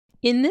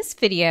In this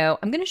video,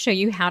 I'm going to show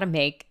you how to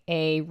make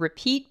a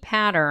repeat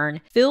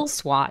pattern fill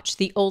swatch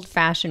the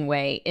old-fashioned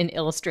way in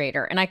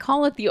Illustrator. And I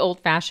call it the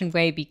old-fashioned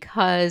way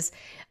because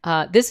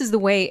this is the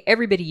way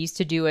everybody used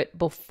to do it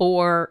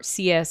before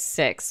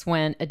CS6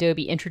 when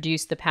Adobe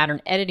introduced the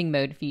pattern editing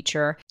mode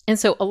feature. And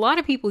so a lot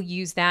of people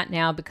use that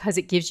now because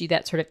it gives you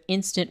that sort of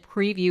instant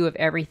preview of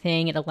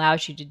everything. It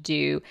allows you to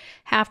do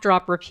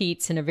half-drop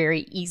repeats in a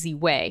very easy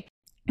way.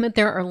 But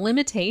there are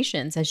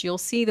limitations, as you'll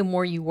see the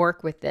more you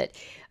work with it.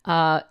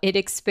 It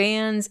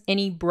expands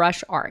any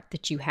brush art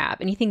that you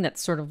have. Anything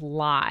that's sort of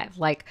live,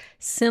 like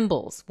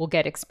symbols, will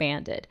get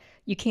expanded.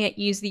 You can't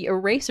use the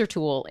eraser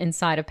tool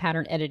inside of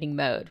pattern editing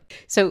mode.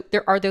 So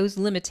there are those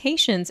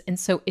limitations, and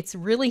so it's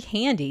really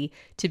handy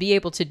to be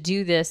able to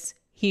do this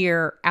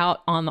here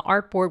out on the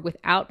artboard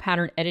without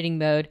pattern editing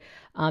mode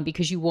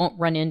because you won't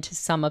run into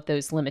some of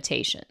those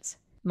limitations.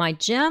 My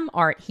gem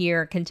art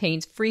here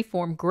contains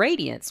freeform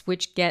gradients,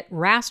 which get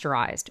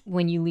rasterized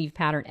when you leave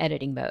pattern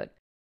editing mode.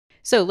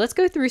 So let's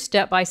go through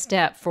step by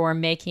step for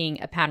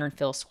making a pattern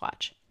fill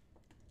swatch.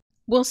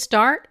 We'll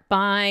start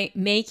by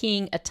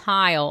making a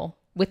tile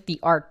with the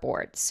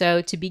artboard.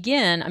 So to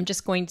begin, I'm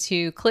just going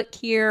to click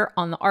here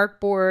on the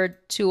artboard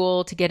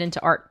tool to get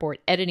into artboard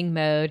editing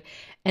mode.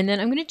 And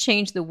then I'm going to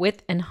change the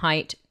width and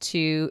height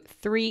to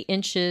 3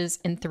 inches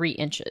and 3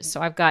 inches.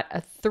 So I've got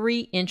a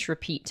 3-inch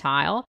repeat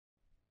tile.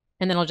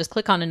 And then I'll just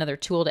click on another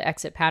tool to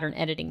exit pattern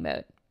editing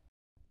mode.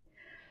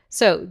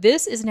 So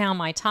this is now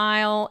my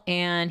tile,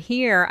 and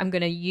here I'm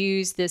going to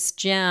use this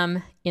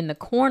gem in the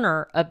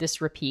corner of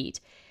this repeat.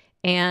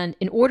 And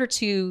in order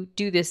to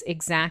do this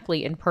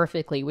exactly and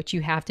perfectly, which you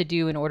have to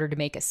do in order to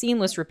make a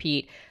seamless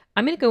repeat,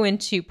 I'm going to go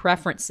into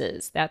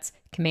Preferences. That's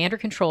Command or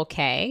Control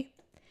K.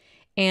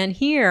 And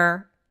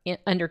here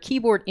under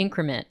Keyboard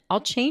Increment,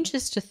 I'll change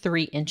this to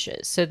 3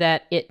 inches so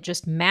that it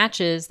just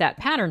matches that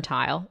pattern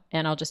tile,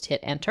 and I'll just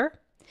hit Enter.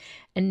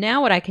 And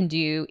now what I can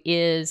do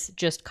is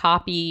just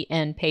copy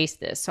and paste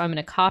this. So I'm going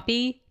to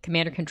copy,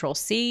 Command or Control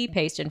C,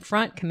 paste in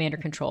front, Command or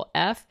Control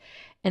F.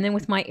 And then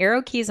with my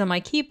arrow keys on my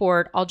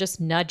keyboard, I'll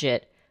just nudge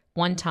it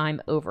one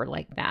time over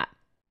like that.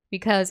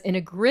 Because in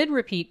a grid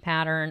repeat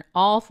pattern,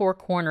 all 4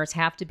 corners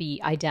have to be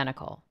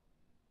identical.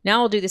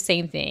 Now I'll do the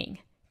same thing.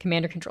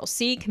 Command or Control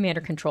C, Command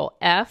or Control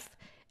F,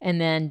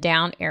 and then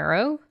down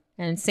arrow.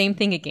 And same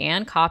thing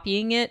again,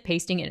 copying it,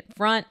 pasting it in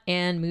front,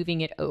 and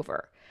moving it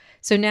over.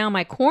 So now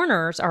my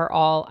corners are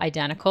all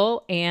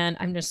identical, and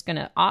I'm just going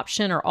to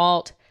Option or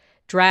Alt,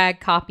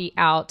 drag, copy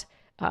out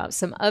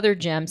some other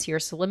gems here.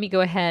 So let me go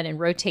ahead and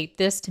rotate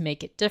this to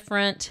make it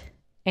different.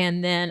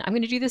 And then I'm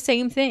going to do the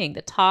same thing.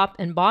 The top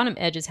and bottom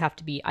edges have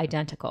to be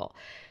identical.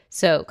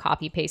 So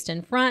copy, paste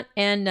in front,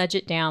 and nudge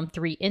it down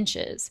 3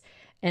 inches.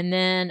 And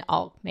then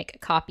I'll make a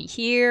copy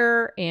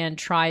here and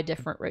try a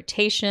different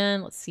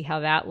rotation. Let's see how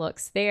that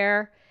looks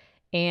there.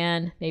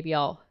 And maybe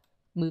I'll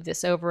move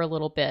this over a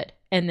little bit,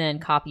 and then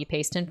copy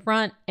paste in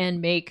front and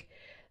make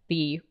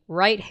the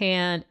right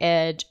hand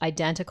edge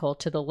identical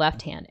to the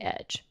left hand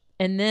edge.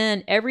 And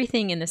then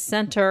everything in the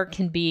center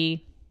can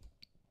be,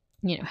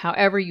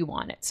 however you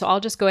want it. So I'll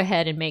just go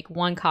ahead and make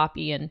one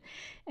copy and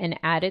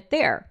add it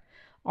there.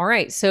 All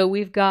right, so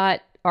we've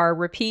got our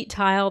repeat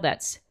tile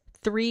that's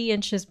 3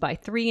 inches by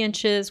 3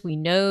 inches. We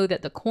know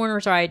that the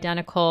corners are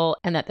identical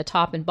and that the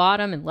top and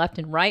bottom and left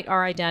and right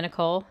are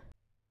identical.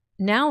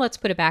 Now let's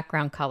put a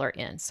background color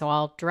in. So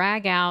I'll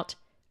drag out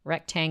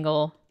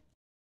rectangle,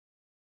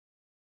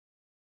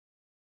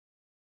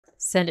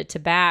 send it to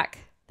back.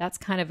 That's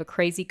kind of a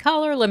crazy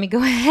color. Let me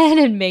go ahead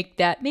and make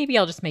that. Maybe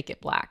I'll just make it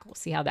black. We'll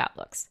see how that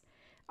looks.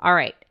 All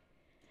right.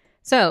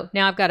 So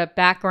now I've got a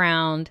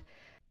background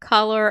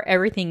color.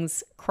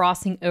 Everything's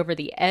crossing over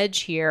the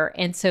edge here.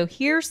 And so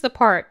here's the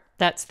part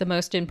that's the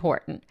most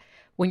important.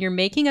 When you're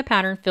making a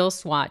pattern fill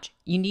swatch,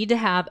 you need to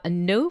have a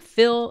no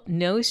fill,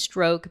 no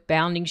stroke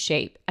bounding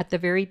shape at the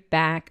very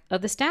back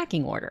of the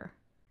stacking order.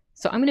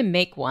 So I'm going to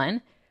make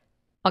one.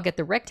 I'll get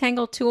the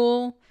rectangle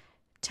tool,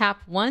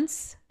 tap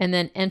once, and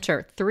then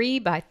enter 3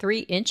 by 3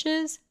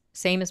 inches,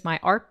 same as my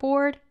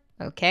artboard.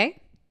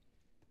 Okay.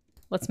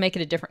 Let's make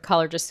it a different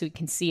color just so we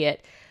can see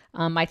it.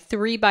 My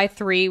 3 by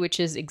 3, which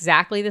is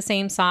exactly the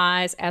same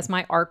size as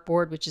my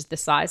artboard, which is the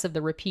size of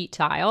the repeat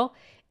tile.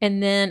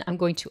 And then I'm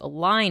going to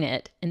align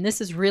it. And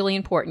this is really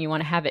important. You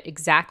want to have it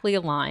exactly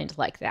aligned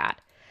like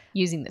that.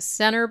 Using the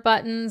center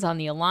buttons on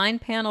the Align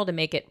panel to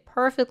make it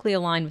perfectly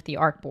aligned with the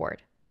artboard.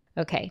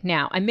 Okay,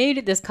 now I made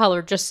it this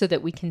color just so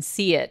that we can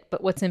see it.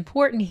 But what's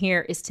important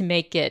here is to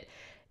make it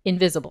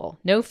invisible.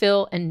 No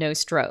fill and no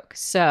stroke.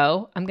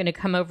 So I'm going to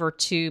come over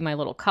to my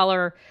little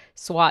color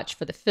swatch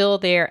for the fill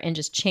there and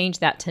just change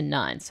that to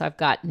none. So I've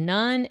got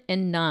none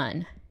and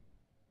none.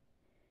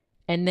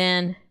 And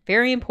then,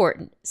 very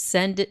important,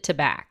 send it to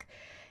back.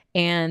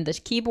 And the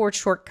keyboard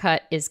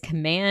shortcut is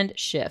Command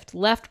Shift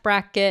left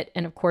bracket.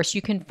 And of course,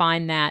 you can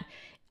find that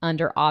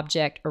under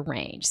Object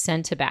Arrange,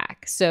 send to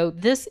back. So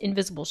this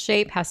invisible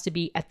shape has to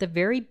be at the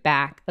very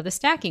back of the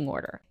stacking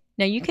order.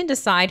 Now you can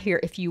decide here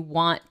if you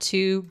want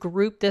to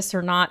group this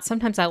or not.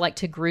 Sometimes I like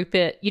to group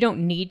it. You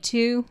don't need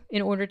to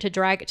in order to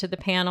drag it to the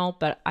panel,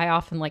 but I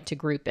often like to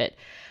group it.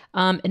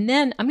 And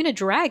then I'm going to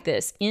drag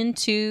this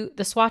into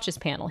the swatches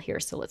panel here.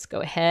 So let's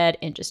go ahead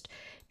and just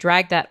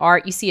drag that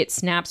art. You see it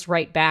snaps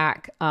right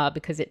back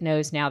because it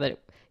knows now that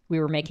we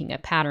were making a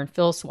pattern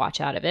fill swatch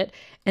out of it.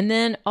 And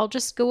then I'll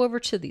just go over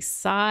to the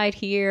side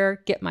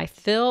here, get my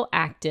fill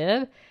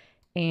active,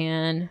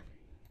 and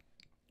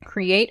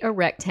create a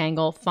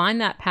rectangle, find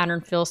that pattern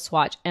fill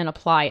swatch, and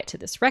apply it to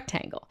this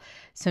rectangle.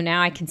 So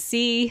now I can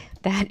see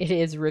that it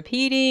is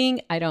repeating.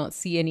 I don't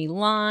see any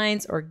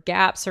lines or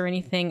gaps or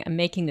anything. I'm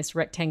making this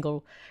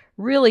rectangle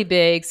really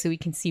big so we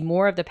can see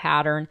more of the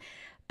pattern,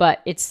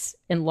 but it's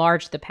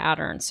enlarged the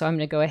pattern. So I'm going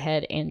to go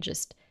ahead and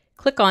just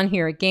click on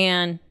here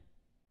again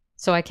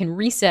so I can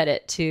reset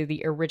it to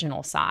the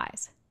original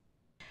size.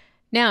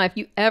 Now, if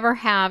you ever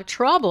have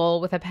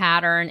trouble with a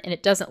pattern and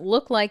it doesn't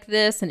look like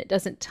this and it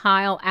doesn't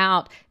tile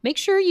out, make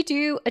sure you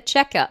do a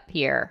checkup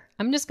here.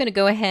 I'm just going to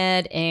go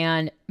ahead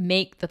and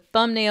make the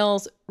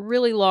thumbnails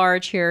really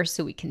large here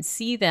so we can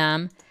see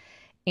them.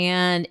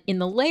 And in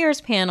the layers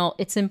panel,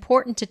 it's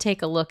important to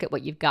take a look at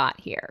what you've got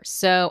here.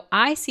 So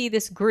I see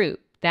this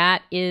group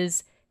that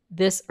is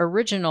this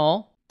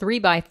original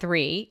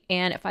 3x3,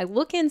 and if I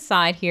look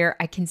inside here,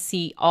 I can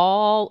see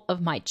all of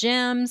my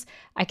gems.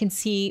 I can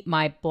see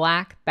my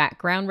black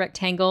background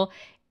rectangle,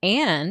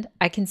 and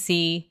I can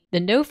see the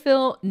no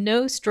fill,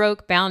 no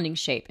stroke bounding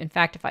shape. In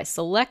fact, if I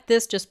select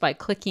this just by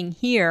clicking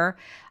here,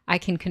 I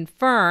can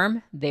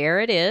confirm there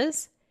it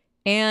is.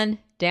 And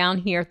down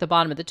here at the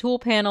bottom of the tool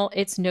panel,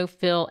 it's no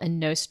fill and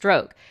no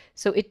stroke.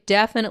 So it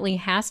definitely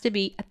has to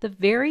be at the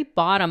very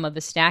bottom of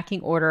the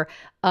stacking order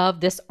of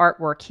this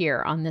artwork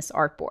here on this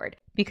artboard,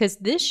 because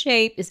this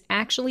shape is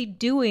actually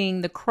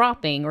doing the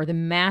cropping or the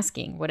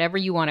masking, whatever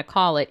you want to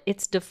call it.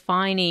 It's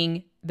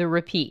defining the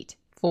repeat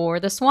for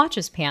the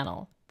swatches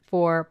panel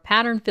for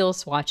pattern fill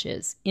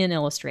swatches in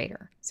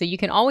Illustrator. So you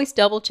can always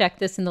double check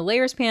this in the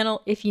layers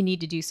panel if you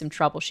need to do some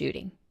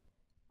troubleshooting.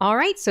 All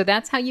right, so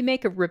that's how you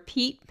make a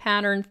repeat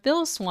pattern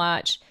fill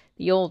swatch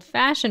the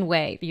old-fashioned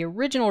way, the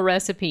original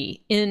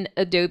recipe in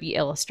Adobe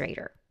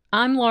Illustrator.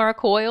 I'm Laura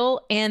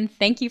Coyle, and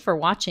thank you for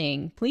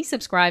watching. Please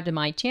subscribe to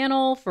my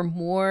channel for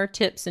more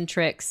tips and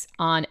tricks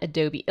on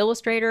Adobe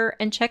Illustrator,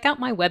 and check out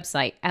my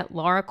website at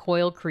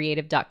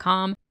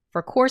lauracoylecreative.com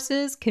for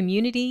courses,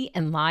 community,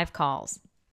 and live calls.